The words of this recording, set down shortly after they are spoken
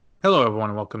Hello, everyone,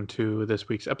 and welcome to this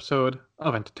week's episode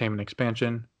of Entertainment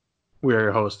Expansion. We are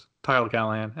your hosts, Tyler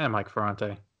Callahan and Mike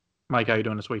Ferrante. Mike, how you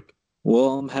doing this week?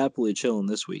 Well, I'm happily chilling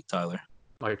this week, Tyler.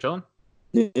 Oh, you're chilling?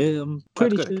 Yeah, I'm That's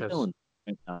pretty good, because chilling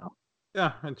right now.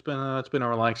 yeah, it's been a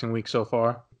relaxing week so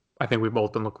far. I think we've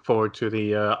both been looking forward to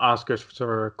the Oscars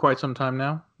for quite some time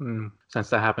now. And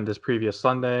since that happened this previous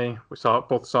Sunday,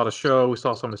 both saw the show, we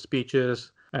saw some of the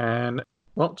speeches, and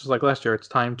well, just like last year, it's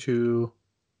time to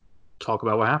talk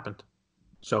about what happened.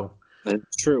 So,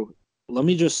 That's true. Let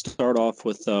me just start off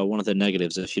with one of the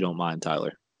negatives, if you don't mind,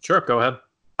 Tyler. sure, go ahead.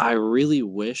 I really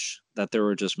wish that there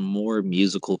were just more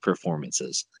musical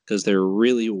performances because there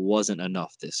really wasn't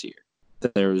enough this year.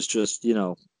 There was just,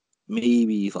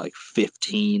 maybe like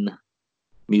 15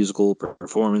 musical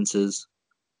performances.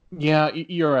 Yeah,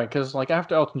 you're right. Because like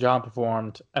after Elton John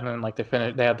performed, and then like they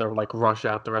had to like rush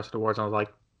out the rest of the awards. And I was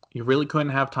like, you really couldn't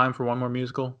have time for one more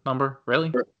musical number, really?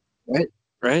 Right.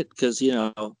 Right? Because,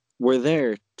 we're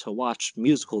there to watch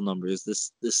musical numbers.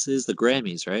 This is the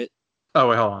Grammys, right? Oh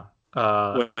wait, hold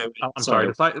on. I'm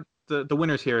sorry. Sorry. The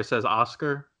winners here says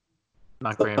Oscar,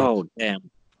 not Grammys. Oh, damn.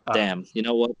 Uh, Damn. You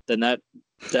know what? Then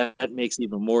that makes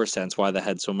even more sense why they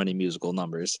had so many musical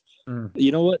numbers. mm.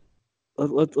 You know what?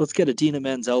 Let's get Adina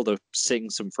Menzel to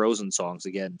sing some Frozen songs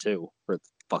again too for the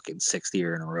fucking sixth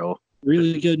year in a row.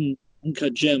 Really good in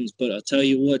Uncut Gems, but I'll tell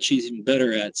you what, she's even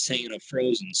better at singing a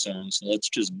Frozen song. So let's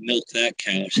just milk that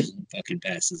cow and fucking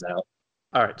passes out.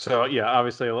 All right, so yeah,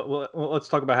 obviously, let's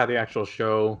talk about how the actual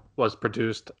show was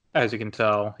produced. As you can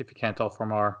tell, if you can't tell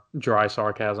from our dry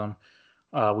sarcasm,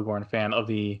 we weren't a fan of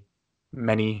the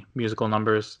many musical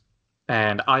numbers.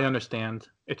 And I understand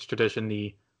it's tradition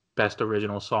the best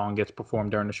original song gets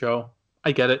performed during the show.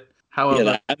 I get it. Yeah,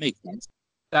 However, that makes sense.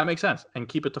 that makes sense. And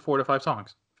keep it to 4 to 5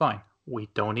 songs. Fine. We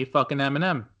don't need fucking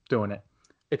Eminem doing it.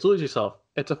 It's Lose Yourself.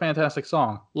 It's a fantastic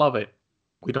song. Love it.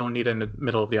 We don't need it in the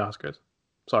middle of the Oscars.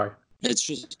 Sorry. It's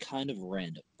just kind of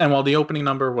random. And while the opening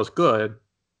number was good,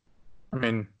 I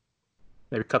mean,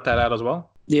 maybe cut that out as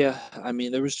well. Yeah, I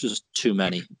mean, there was just too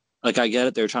many. Like, I get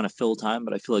it, they're trying to fill time,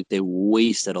 but I feel like they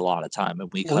wasted a lot of time,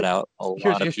 and we cut out a Here's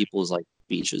lot the of issue. people's like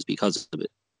speeches because of it.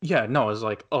 Yeah, no, it's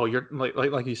like, oh, you're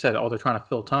like you said, oh, they're trying to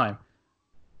fill time.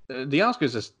 The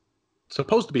Oscars is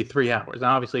supposed to be 3 hours.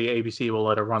 Now, obviously, ABC will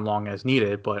let it run long as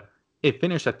needed, but it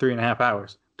finished at 3.5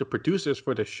 hours. The producers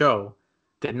for the show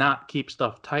did not keep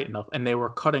stuff tight enough, and they were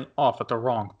cutting off at the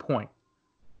wrong point.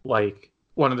 Like,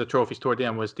 one of the trophies toward the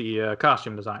end was the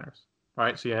costume designers,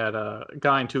 right? So you had a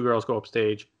guy and two girls go up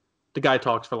stage. The guy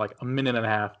talks for like a minute and a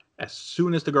half. As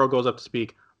soon as the girl goes up to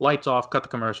speak, lights off, cut the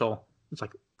commercial. It's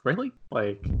like, really?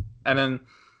 Like, and then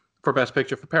for Best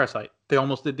Picture for Parasite, they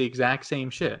almost did the exact same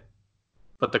shit.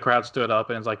 But the crowd stood up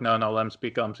and it's like, no, let him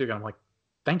speak up. I'm like,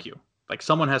 thank you. Like,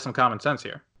 someone has some common sense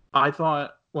here. I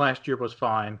thought last year was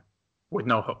fine with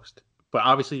no host. But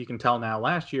obviously, you can tell now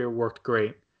last year worked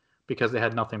great because they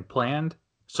had nothing planned.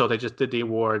 So they just did the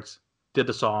awards, did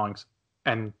the songs,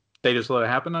 and they just let it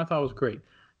happen. I thought it was great.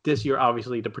 This year,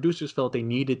 obviously, the producers felt they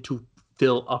needed to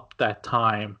fill up that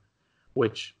time,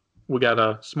 which we got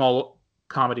a small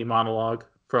comedy monologue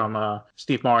from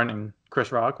Steve Martin and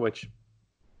Chris Rock, which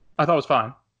I thought was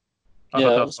fine. I Yeah, thought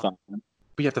that that was was fine. fun.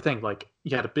 But you have to think, like,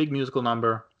 you had a big musical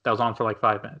number that was on for like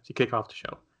 5 minutes. You kick off the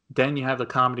show. Then you have the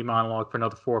comedy monologue for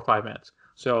another 4 or 5 minutes.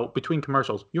 So between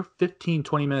commercials, you're 15,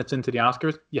 20 minutes into the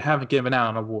Oscars. You haven't given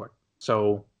out an award.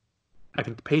 So I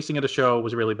think the pacing of the show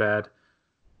was really bad.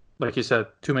 Like you said,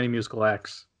 too many musical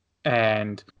acts.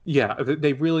 And yeah,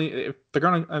 they really, if they're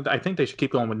going to, I think they should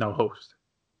keep going with no host.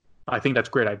 I think that's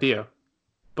a great idea.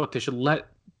 But they should let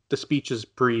the speeches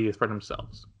breathe for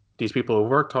themselves. These people have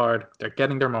worked hard, they're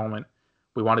getting their moment.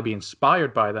 We want to be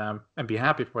inspired by them and be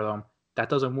happy for them. That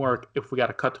doesn't work if we got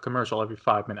to cut the commercial every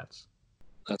 5 minutes.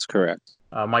 That's correct.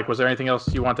 Mike, was there anything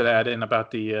else you wanted to add in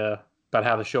about the about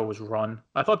how the show was run?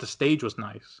 I thought the stage was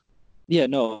nice. Yeah,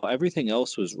 no, everything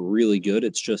else was really good.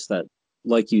 It's just that,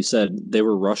 like you said, they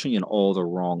were rushing in all the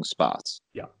wrong spots.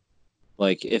 Yeah.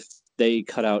 Like, if they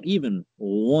cut out even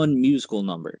one musical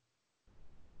number,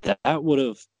 that would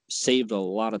have saved a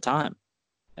lot of time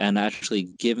and actually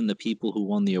given the people who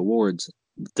won the awards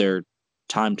their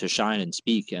time to shine and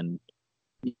speak and,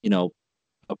 you know,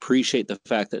 appreciate the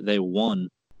fact that they won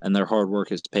and their hard work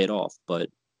has paid off. But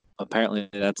apparently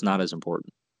that's not as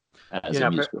important as a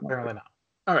musical number. Apparently not.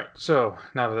 All right, so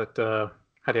now that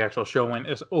how the actual show went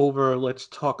is over, let's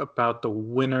talk about the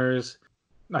winners.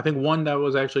 I think one that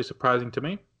was actually surprising to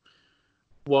me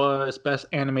was Best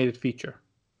Animated Feature,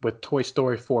 with Toy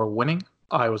Story 4 winning.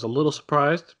 I was a little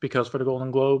surprised because for the Golden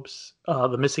Globes,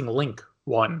 The Missing Link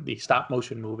won, the stop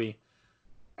motion movie.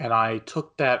 And I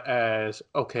took that as,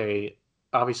 okay,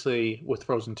 obviously with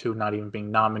Frozen 2 not even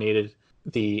being nominated,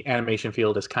 the animation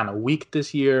field is kind of weak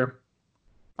this year.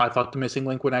 I thought The Missing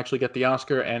Link would actually get the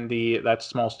Oscar and that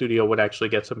small studio would actually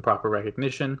get some proper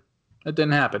recognition. It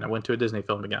didn't happen. It went to a Disney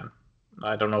film again.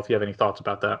 I don't know if you have any thoughts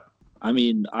about that. I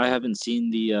mean, I haven't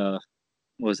seen the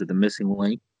what was it, The Missing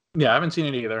Link? Yeah, I haven't seen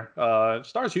it either. It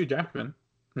stars Hugh Jackman.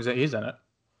 He's in it.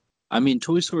 I mean,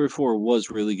 Toy Story 4 was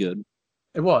really good.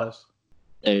 It was.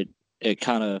 It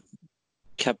kind of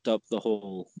kept up the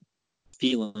whole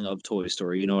feeling of Toy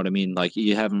Story. You know what I mean? Like,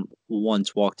 you haven't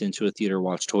once walked into a theater,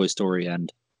 watched Toy Story,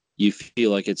 and you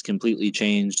feel like it's completely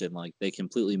changed and like they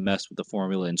completely messed with the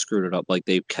formula and screwed it up. Like,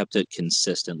 they kept it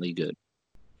consistently good.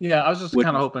 Yeah, I was just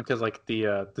kind of hoping because like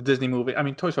the Disney movie. I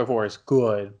mean, Toy Story 4 is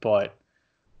good, but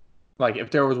like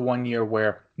if there was one year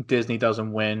where Disney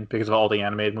doesn't win because of all the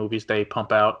animated movies they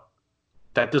pump out,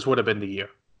 that this would have been the year.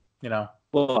 You know.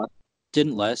 Well,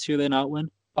 didn't last year they not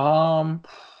win? Um.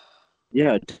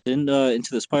 Yeah, didn't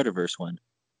Into the Spider-Verse win?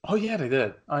 Oh yeah, they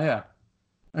did. Oh yeah.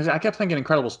 I kept thinking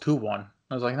Incredibles 2 won.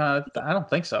 I was like, no, I don't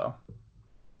think so.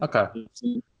 Okay.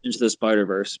 Into the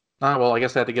Spider-Verse. Well, I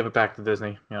guess I had to give it back to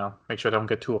Disney. You know, make sure they don't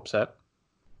get too upset.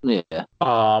 Yeah.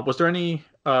 Was there any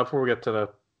before we get to the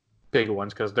big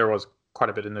ones because there was quite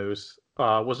a bit of news?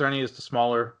 Was there any of the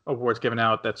smaller awards given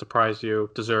out that surprised you,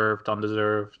 deserved,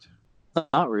 undeserved?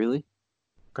 Not really.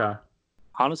 Okay.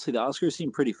 Honestly, the Oscars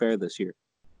seemed pretty fair this year.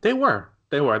 They were.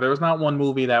 There was not one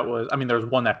movie that was. I mean, there was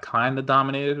one that kind of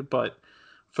dominated, but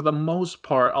for the most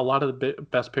part, a lot of the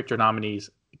Best Picture nominees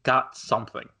got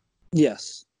something.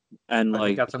 Yes, and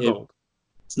like got some gold.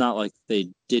 It's not like they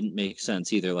didn't make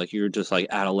sense either. Like you're just like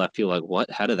out of left field. Like what?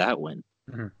 How did that win?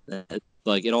 Mm-hmm.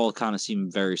 Like it all kind of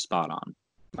seemed very spot on.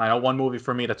 I know one movie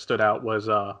for me that stood out was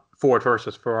Ford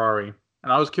versus Ferrari,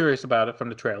 and I was curious about it from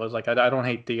the trailers. Like I don't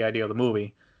hate the idea of the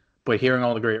movie, but hearing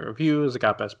all the great reviews, it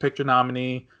got Best Picture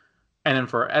nominee, and then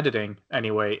for editing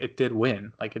anyway, it did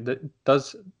win. Like it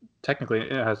does technically,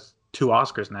 it has 2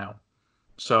 Oscars now,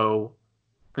 so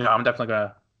you know I'm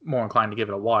definitely more inclined to give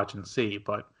it a watch and see.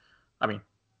 But I mean,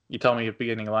 you tell me at the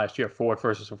beginning of last year, Ford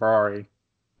versus Ferrari,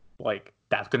 like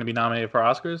that's going to be nominated for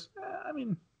Oscars. I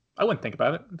mean, I wouldn't think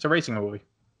about it. It's a racing movie.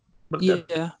 But yeah,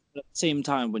 but at the same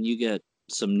time, when you get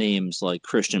some names like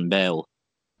Christian Bale,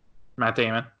 Matt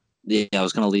Damon. Yeah, I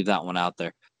was going to leave that one out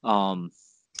there.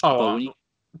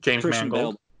 James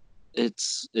Mangold.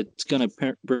 It's going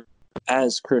to,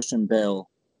 as Christian Bale,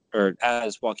 or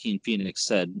as Joaquin Phoenix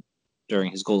said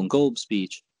during his Golden Globe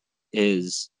speech,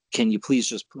 is can you please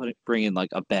just bring in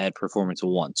like a bad performance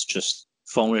once? Just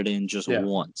phone it in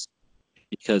once.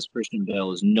 Because Christian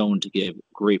Bale is known to give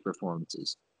great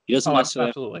performances. He doesn't necessarily,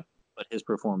 absolutely, but his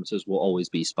performances will always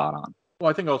be spot on. Well,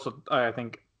 I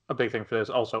think a big thing for this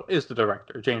also is the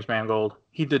director, James Mangold.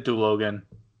 He did do Logan,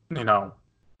 you know,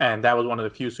 and that was one of the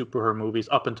few superhero movies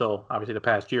up until obviously the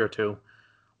past year or two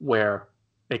where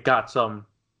it got some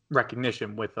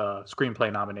recognition with a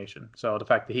screenplay nomination. So the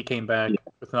fact that he came back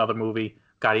with another movie,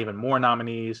 got even more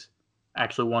nominees,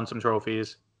 actually won some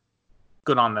trophies.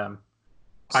 Good on them.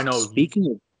 I know.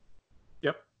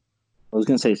 I was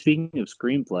going to say, speaking of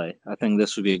screenplay, I think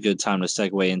this would be a good time to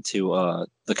segue into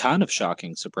the kind of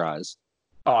shocking surprise.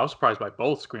 Oh, I was surprised by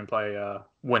both screenplay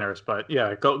winners, but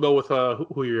yeah, go with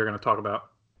who you're going to talk about.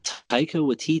 Taika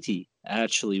Waititi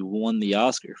actually won the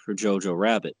Oscar for Jojo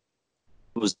Rabbit.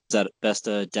 Was that Best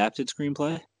Adapted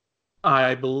Screenplay?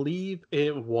 I believe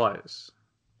it was.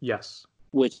 Yes.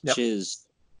 Which is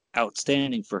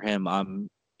outstanding for him. I'm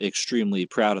extremely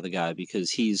proud of the guy because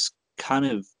he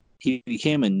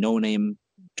became a no-name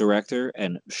director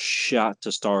and shot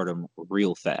to stardom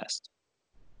real fast.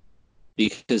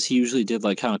 Because he usually did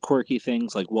like kind of quirky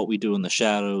things like What We Do in the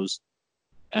Shadows,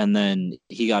 and then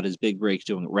he got his big break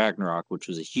doing Ragnarok, which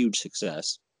was a huge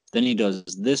success. Then he does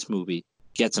this movie,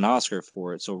 gets an Oscar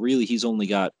for it. So really he's only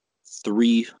got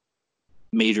 3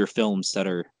 major films that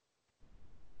are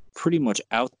pretty much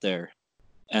out there,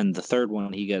 and the third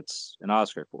one he gets an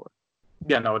Oscar for.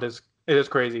 Yeah, no, it is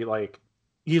crazy. Like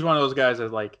he's one of those guys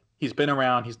that like he's been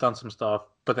around, he's done some stuff,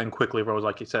 but then quickly rose,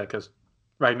 like you said, because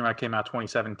Ragnarok came out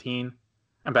 2017,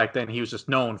 and back then he was just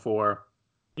known for,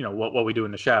 you know, what we do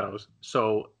in the shadows.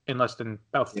 So in less than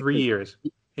about 3 years,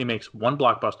 he makes one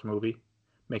blockbuster movie,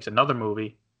 makes another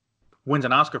movie, wins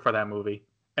an Oscar for that movie,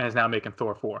 and is now making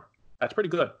Thor 4. That's pretty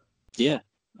good. Yeah,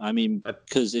 I mean,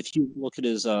 because if you look at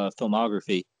his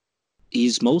filmography,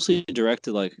 he's mostly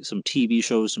directed like some TV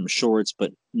shows, some shorts,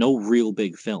 but no real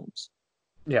big films.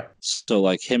 Yeah. So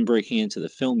like him breaking into the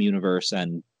film universe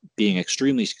and being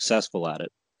extremely successful at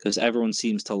it, because everyone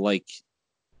seems to like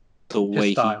the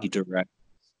way he directs.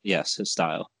 Yes, his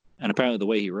style, and apparently the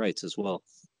way he writes as well.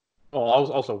 Well,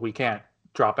 also we can't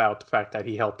drop out the fact that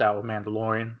he helped out with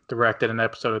Mandalorian, directed an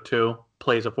episode or two,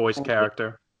 plays a voice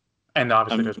character. And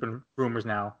obviously there's been rumors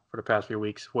now for the past few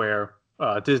weeks where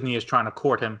Disney is trying to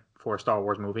court him for a Star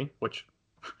Wars movie, which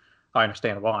I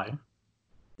understand why.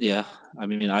 Yeah, I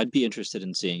mean, I'd be interested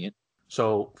in seeing it.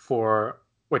 So for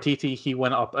Waititi, he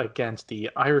went up against The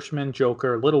Irishman,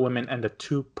 Joker, Little Women, and The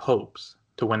Two Popes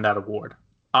to win that award.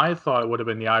 I thought it would have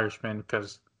been The Irishman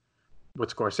because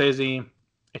with Scorsese,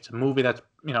 it's a movie that's,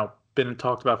 been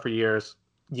talked about for years.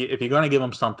 If you're going to give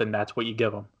him something, that's what you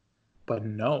give him. But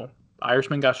no,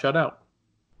 Irishman got shut out.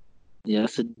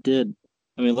 Yes, it did.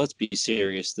 I mean, let's be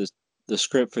serious. The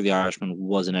script for The Irishman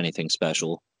wasn't anything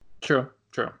special. True.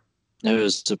 It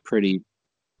was a pretty,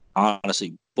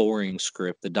 honestly, boring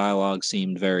script. The dialogue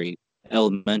seemed very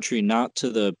elementary, not to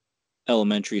the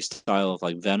elementary style of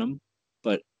like Venom,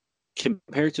 but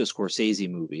compared to a Scorsese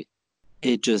movie,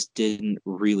 it just didn't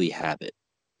really have it.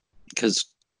 Because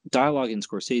dialogue in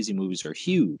Scorsese movies are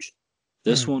huge.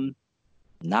 This one,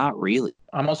 not really.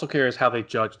 I'm also curious how they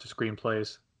judge the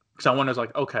screenplays. Because I wonder,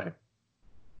 like, okay,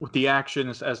 with the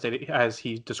actions as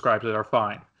he describes it are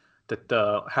fine.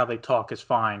 That how they talk is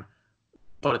fine.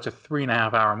 But it's a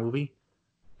 3.5-hour movie.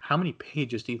 How many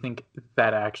pages do you think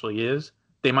that actually is?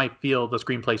 They might feel the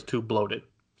screenplay's too bloated,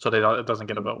 so it doesn't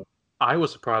get a vote. I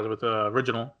was surprised with the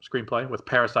original screenplay, with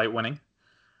Parasite winning.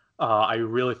 I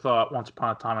really thought Once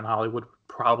Upon a Time in Hollywood would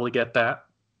probably get that.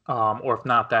 Or if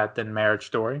not that, then Marriage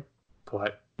Story.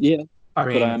 But yeah,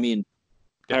 I mean,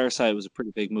 Parasite was a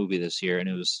pretty big movie this year, and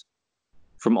it was,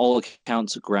 from all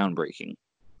accounts, groundbreaking.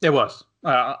 It was.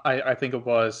 I think it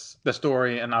was the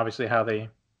story, and obviously how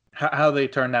they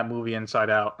turned that movie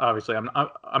inside out. Obviously,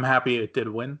 I'm happy it did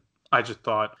win. I just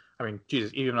thought,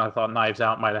 Jesus, even I thought Knives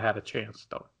Out might have had a chance,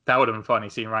 though. That would have been funny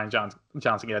seeing Rian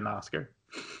Johnson get an Oscar.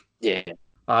 Yeah.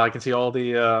 I can see all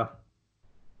the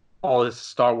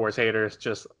Star Wars haters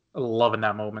just loving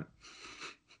that moment.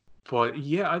 But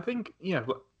yeah, I think,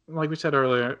 like we said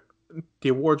earlier, the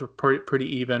awards were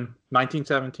pretty even.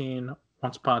 1917,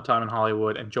 Once Upon a Time in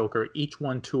Hollywood, and Joker each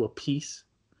won 2 apiece.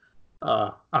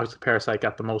 Obviously, Parasite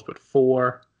got the most with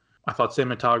 4. I thought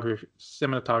cinematography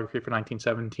for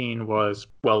 1917 was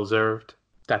well-deserved.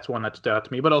 That's one that stood out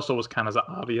to me, but also was kind of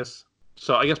obvious.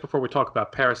 So I guess before we talk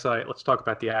about Parasite, let's talk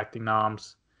about the acting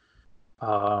noms.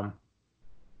 So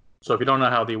if you don't know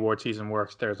how the award season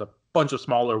works, there's a bunch of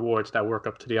smaller awards that work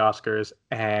up to the Oscars,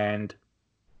 and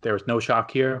there's no shock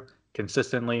here.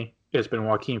 Consistently, it's been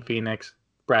Joaquin Phoenix,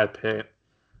 Brad Pitt,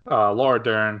 Laura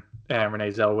Dern, and Renee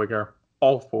Zellweger,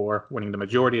 all 4 winning the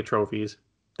majority of trophies.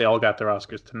 They all got their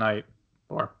Oscars tonight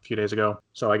or a few days ago.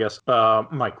 So I guess,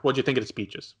 Mike, what do you think of the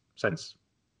speeches, since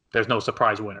there's no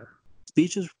surprise winner?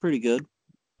 Speeches were pretty good.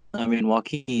 I mean,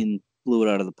 Joaquin blew it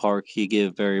out of the park. He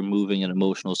gave very moving and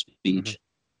emotional speech. Mm-hmm.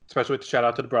 Especially with the shout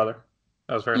out to the brother.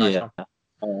 That was very nice.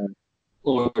 Yeah.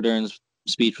 Laura Dern's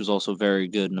speech was also very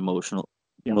good and emotionally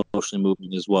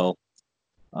moving as well.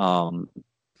 I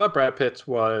thought Brad Pitt's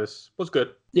was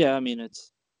good. Yeah, I mean,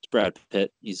 it's Brad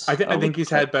Pitt. I think he's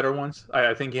had better ones.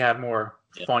 I think he had more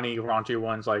funny, raunchy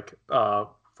ones, like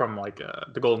from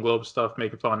the Golden Globe stuff,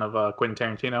 making fun of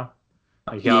Quentin Tarantino.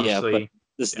 Like, but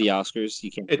this is the Oscars.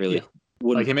 You can't really.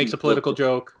 Like, he makes a political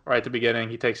joke right at the beginning.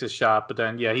 He takes his shot, but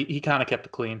then he kind of kept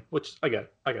it clean, which I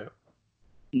get it.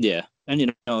 Yeah,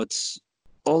 and it's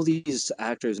all these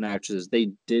actors and actresses.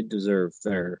 They did deserve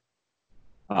their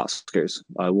Oscars.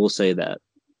 I will say that,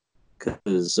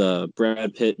 because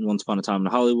Brad Pitt in Once Upon a Time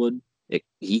in Hollywood,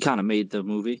 he kind of made the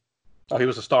movie. Oh, he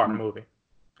was a star in the movie.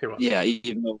 He was. Yeah,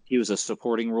 even though he was a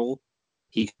supporting role,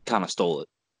 he kind of stole it,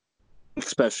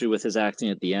 especially with his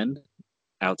acting at the end.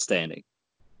 Outstanding.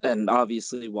 And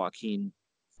obviously, Joaquin,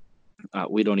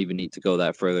 we don't even need to go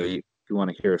that further. If you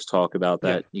want to hear us talk about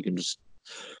that, you can just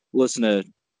listen to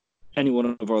any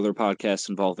one of our other podcasts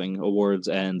involving awards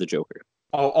and the Joker.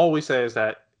 All we say is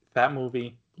that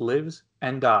movie lives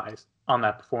and dies on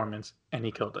that performance, and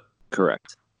he killed it.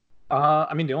 Correct.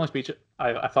 I mean, the only speech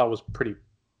I thought was pretty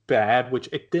bad, which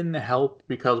it didn't help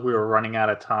because we were running out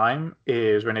of time,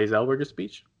 is Renee Zellweger's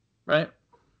speech, right?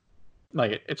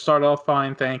 Like, it started off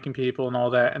fine, thanking people and all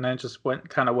that, and then it just went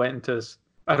into,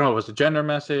 I don't know if it was a gender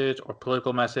message or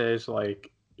political message.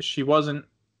 Like, it wasn't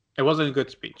a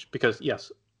good speech, because yes,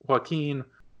 Joaquin's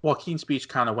speech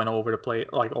kind of went all over the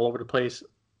place,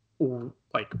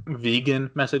 like vegan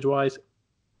message wise.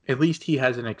 At least he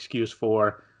has an excuse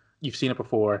for, you've seen it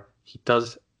before. He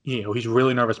does, he's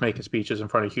really nervous making speeches in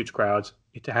front of huge crowds.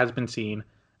 It has been seen,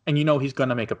 and he's going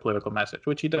to make a political message,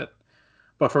 which he did.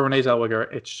 But for Renee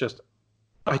Zellweger,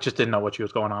 I just didn't know what she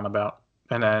was going on about.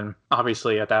 And then,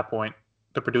 obviously, at that point,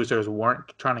 the producers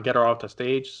weren't trying to get her off the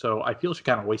stage, so I feel she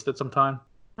kind of wasted some time,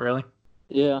 really.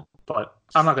 Yeah. But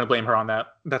I'm not going to blame her on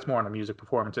that. That's more on the music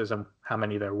performances and how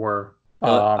many there were.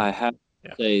 I have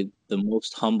Yeah. to say the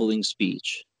most humbling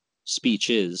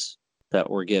speeches that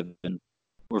were given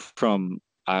were from,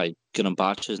 I'm gonna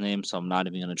botch his name, so I'm not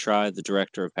even gonna try, the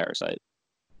director of Parasite.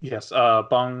 Yes,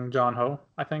 Bong Joon-ho,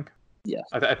 I think. Yes.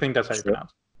 I think that's how you Sure.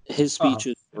 pronounce it. His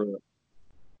speeches were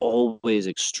always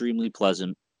extremely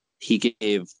pleasant. He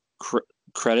gave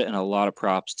credit and a lot of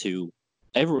props to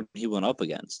everyone he went up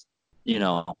against,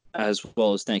 as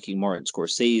well as thanking Martin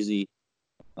Scorsese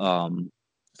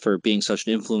for being such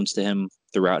an influence to him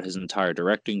throughout his entire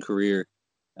directing career,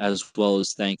 as well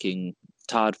as thanking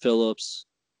Todd Phillips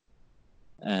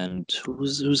and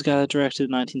who's the guy that directed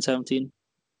 1917?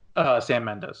 Sam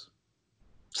Mendes.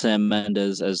 Sam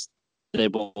Mendes, as they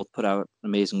both put out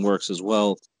amazing works as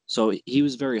well. So he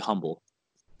was very humble,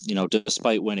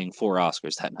 despite winning 4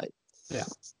 Oscars that night. Yeah.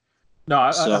 No,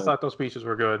 I thought those speeches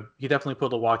were good. He definitely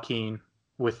pulled a Joaquin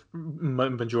with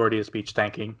majority of the speech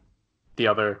thanking the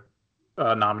other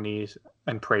nominees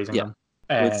and praising them.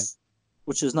 And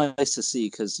which is nice to see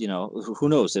because, who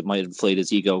knows, it might inflate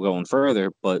his ego going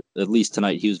further, but at least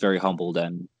tonight he was very humbled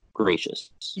and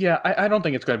gracious. Yeah, I don't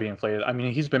think it's going to be inflated. I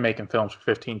mean, he's been making films for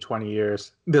 15, 20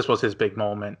 years. This was his big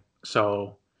moment.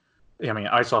 So, I mean,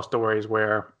 I saw stories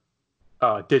where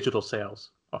digital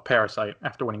sales of Parasite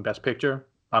after winning Best Picture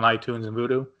on iTunes and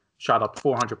Vudu shot up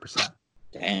 400%.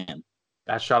 Damn.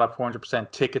 That shot up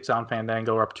 400%. Tickets on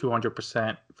Fandango are up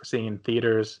 200% for seeing in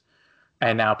theaters.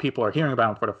 And now people are hearing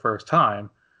about him for the first time.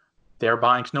 They're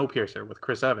buying Snowpiercer with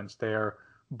Chris Evans. They're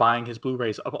buying his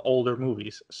Blu-rays of older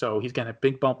movies. So he's getting a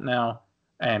big bump now,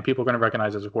 and people are going to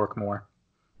recognize his work more.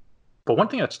 But one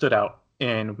thing that stood out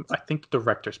in, I think, the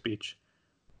director's speech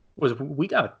was we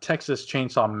got a Texas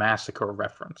Chainsaw Massacre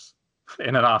reference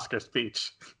in an Oscar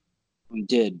speech. We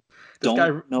did. This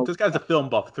guy's a film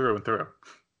buff through and through.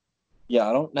 Yeah,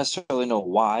 I don't necessarily know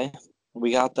why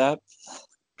we got that.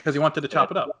 Because he wanted to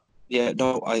chop it up. Yeah,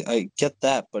 no, I get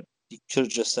that, but you could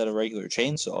have just said a regular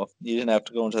chainsaw. You didn't have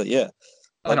to go into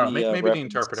I don't know. Maybe the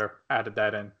interpreter added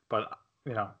that in, but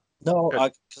No,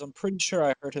 because I'm pretty sure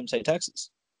I heard him say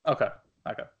Texas. Okay.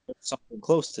 Something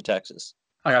close to Texas.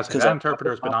 I gotta say, that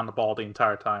interpreter's been on the ball the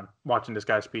entire time, watching this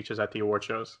guy's speeches at the award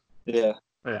shows. Yeah.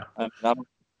 Yeah. I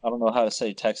don't know how to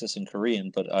say Texas in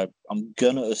Korean, but I'm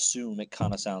gonna assume it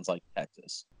kind of sounds like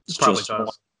Texas. It's probably just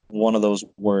does. one of those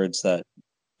words that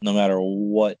no matter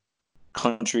what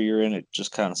country you're in, it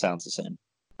just kind of sounds the same.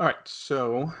 All right.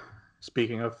 So,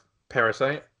 speaking of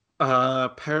Parasite,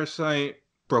 Parasite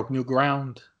broke new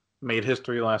ground, made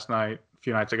history last night, a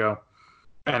few nights ago.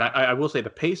 And I will say the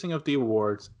pacing of the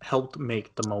awards helped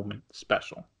make the moment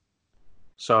special.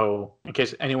 So, in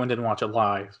case anyone didn't watch it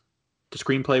live, the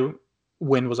screenplay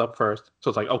win was up first. So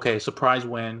it's like, okay, surprise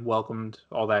win, welcomed,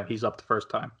 all that. He's up the first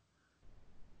time.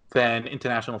 Then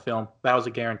international film, that was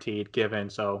a guaranteed given.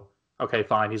 So, okay,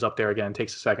 fine, he's up there again,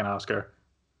 takes the second Oscar.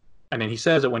 And then he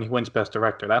says it when he wins Best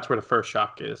Director. That's where the first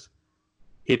shock is.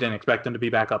 He didn't expect him to be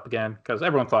back up again because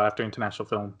everyone thought after international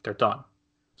film, they're done.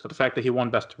 So the fact that he won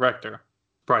Best Director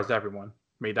surprised everyone,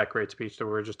 made that great speech that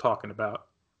we were just talking about.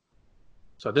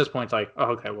 So at this point, it's like,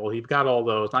 oh, okay, well, he's got all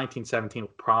those. 1917 will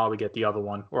probably get the other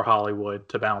one, or Hollywood,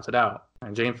 to balance it out.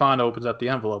 And Jane Fonda opens up the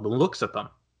envelope and looks at them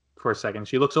for a second.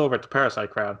 She looks over at the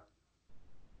Parasite crowd,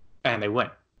 and they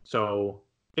win. So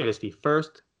it is the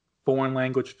first foreign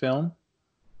language film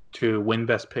to win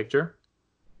Best Picture.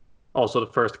 Also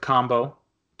the first combo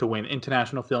to win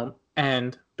international film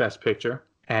and Best Picture.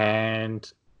 And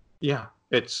yeah,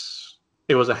 it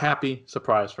was a happy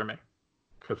surprise for me.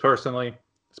 Because personally,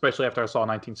 especially after I saw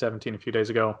 1917 a few days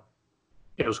ago,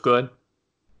 it was good.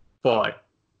 But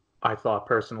I thought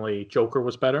personally Joker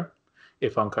was better.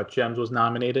 If Uncut Gems was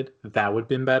nominated, that would have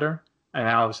been better. And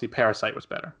obviously Parasite was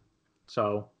better.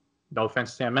 So, no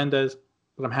offense to Sam Mendes,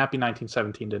 but I'm happy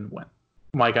 1917 didn't win.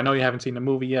 Mike, I know you haven't seen the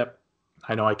movie yet.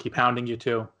 I know I keep hounding you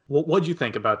too. What'd you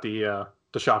think about the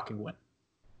shocking win?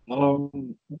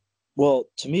 Well,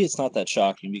 to me, it's not that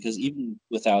shocking because even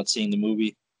without seeing the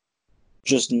movie,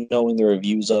 just knowing the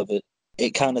reviews of it,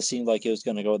 it kind of seemed like it was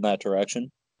going to go in that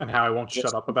direction. And how I won't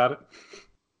shut up about it?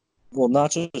 Well,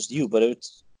 not just you, but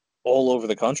it's all over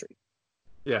the country.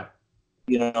 Yeah.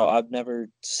 I've never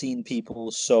seen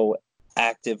people so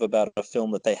active about a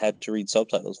film that they had to read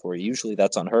subtitles for. Usually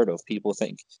that's unheard of. People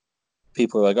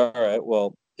are like, all right,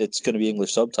 well, it's going to be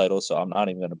English subtitles, so I'm not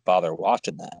even going to bother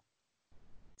watching that.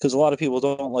 Because a lot of people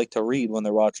don't like to read when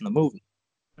they're watching a movie.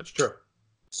 That's true.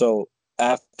 So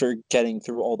after getting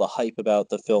through all the hype about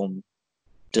the film,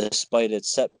 despite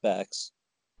its setbacks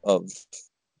of,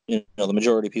 the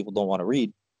majority of people don't want to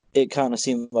read, it kind of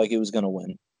seemed like it was going to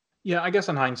win. Yeah, I guess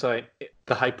in hindsight,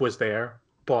 the hype was there.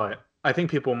 But I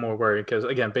think people are more worried because,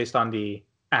 again, based on the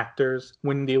actors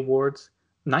winning the awards,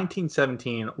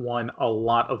 1917 won a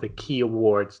lot of the key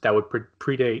awards that would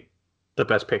predate the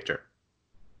Best Picture.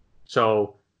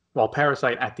 So while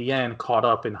Parasite at the end caught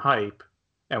up in hype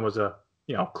and was a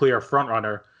clear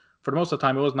frontrunner, for most of the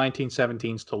time it was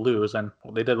 1917's to lose, and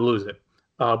well, they did lose it.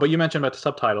 But you mentioned about the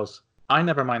subtitles. I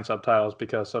never mind subtitles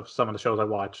because of some of the shows I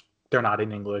watch. They're not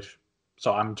in English,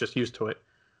 so I'm just used to it.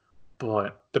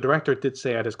 But the director did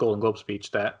say at his Golden Globe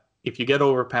speech that if you get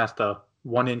over past the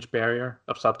 1-inch barrier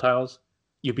of subtitles,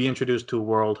 you'd be introduced to a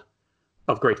world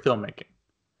of great filmmaking.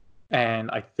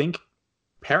 And I think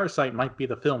Parasite might be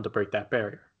the film to break that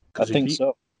barrier. I think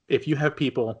so. If you have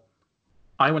people,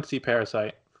 I went to see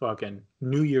Parasite fucking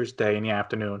New Year's Day in the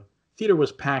afternoon. Theater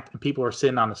was packed and people were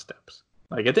sitting on the steps.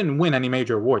 Like, it didn't win any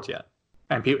major awards yet.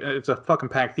 And it's a fucking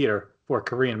packed theater for a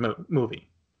Korean movie.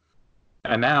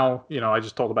 And now, I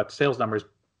just told about the sales numbers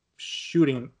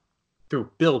shooting through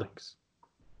buildings.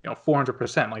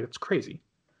 400%. Like, it's crazy.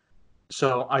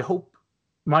 So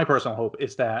my personal hope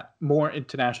is that more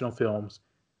international films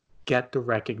get the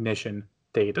recognition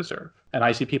they deserve. And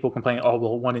I see people complaining, oh,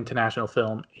 well, one international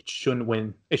film, it shouldn't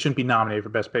win. It shouldn't be nominated for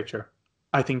Best Picture.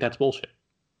 I think that's bullshit.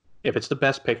 If it's the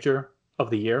Best Picture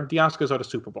of the year, the Oscars are the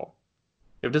Super Bowl.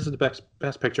 If this is the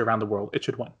best picture around the world, it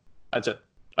should win. That's it.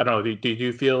 I don't know. Do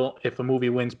you feel if a movie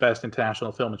wins Best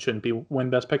International Film, it shouldn't win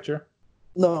Best Picture?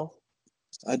 No,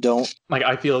 I don't. Like,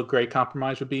 I feel a great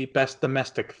compromise would be Best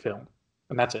Domestic Film,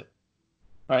 and that's it.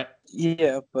 Right?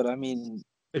 Yeah, but I mean,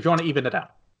 if you want to even it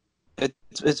out,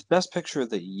 it's Best Picture of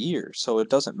the year, so it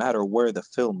doesn't matter where the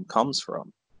film comes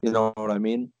from. You know what I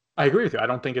mean? I agree with you. I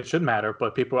don't think it should matter,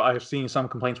 but I've seen some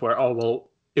complaints where, oh, well,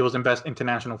 it was in Best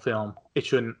International Film, it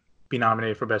shouldn't be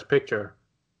nominated for Best Picture.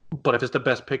 But if it's the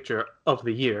Best Picture of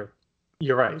the year,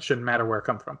 you're right. It shouldn't matter where it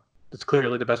comes from. It's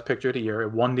clearly the Best Picture of the year.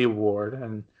 It won the award,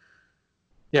 and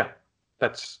yeah,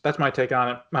 that's my take on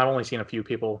it. I've only seen a few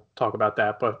people talk about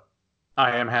that, but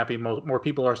I am happy more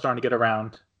people are starting to get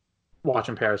around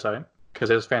watching Parasite because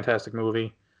it's a fantastic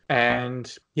movie.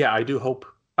 And yeah, I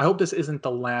hope this isn't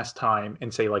the last time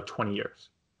in, say, like 20 years,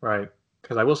 right?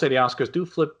 Because I will say the Oscars do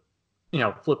flip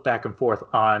back and forth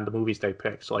on the movies they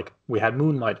pick. So, like, we had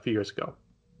Moonlight a few years ago.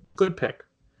 Good pick.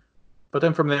 But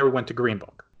then from there, we went to Green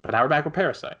Book. But now we're back with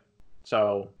Parasite.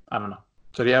 So, I don't know.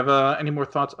 So, do you have any more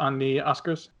thoughts on the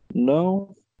Oscars?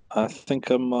 No, I think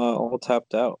I'm all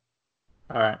tapped out.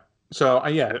 All right. So,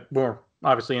 yeah, we're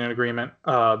obviously in agreement.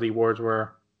 The awards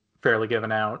were fairly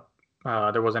given out.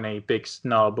 There wasn't a big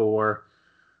snub or,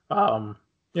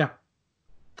 yeah.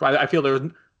 I feel there was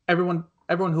everyone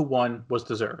who won was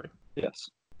deserving.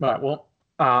 Yes. All right. Well,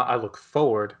 I look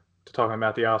forward to talking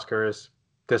about the Oscars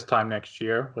this time next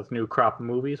year with new crop of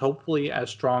movies, hopefully as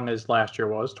strong as last year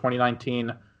was.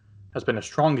 2019 has been the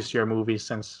strongest year of movies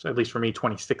since, at least for me,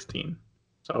 2016.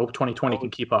 So I hope 2020 can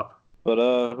keep up. But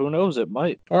who knows? It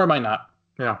might. Or it might not.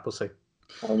 Yeah, we'll see.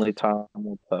 Only time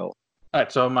will tell. All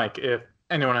right, so Mike, if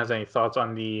anyone has any thoughts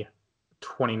on the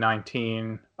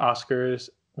 2019 Oscars,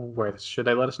 where should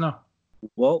they let us know?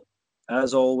 Well,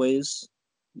 as always,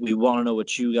 we want to know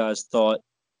what you guys thought.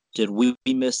 Did we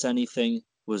miss anything?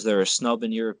 Was there a snub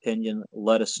in your opinion?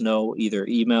 Let us know. Either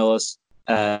email us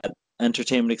at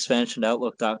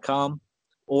entertainmentexpansion@outlook.com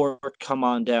or come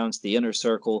on down to the Inner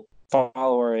Circle,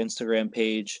 follow our Instagram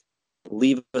page,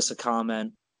 leave us a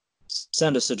comment,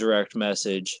 send us a direct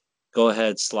message. Go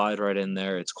ahead, slide right in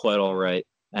there. It's quite all right.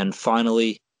 And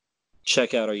finally,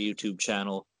 check out our YouTube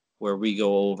channel where we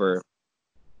go over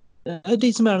a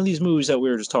decent amount of these movies that we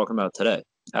were just talking about today.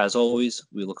 As always,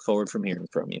 we look forward from hearing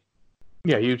from you.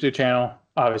 Yeah, YouTube channel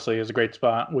obviously is a great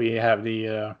spot. We have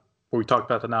the where we talked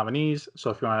about the nominees.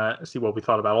 So if you want to see what we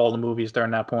thought about all the movies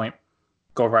during that point,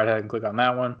 go right ahead and click on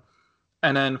that one.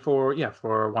 And then for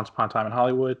Once Upon a Time in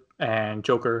Hollywood and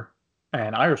Joker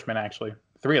and Irishman, actually,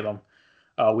 3 of them,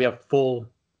 we have full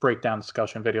breakdown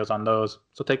discussion videos on those.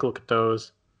 So take a look at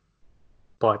those.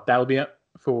 But that'll be it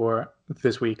for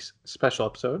this week's special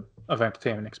episode of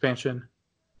Entertainment Expansion.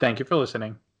 Thank you for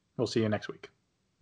listening. We'll see you next week.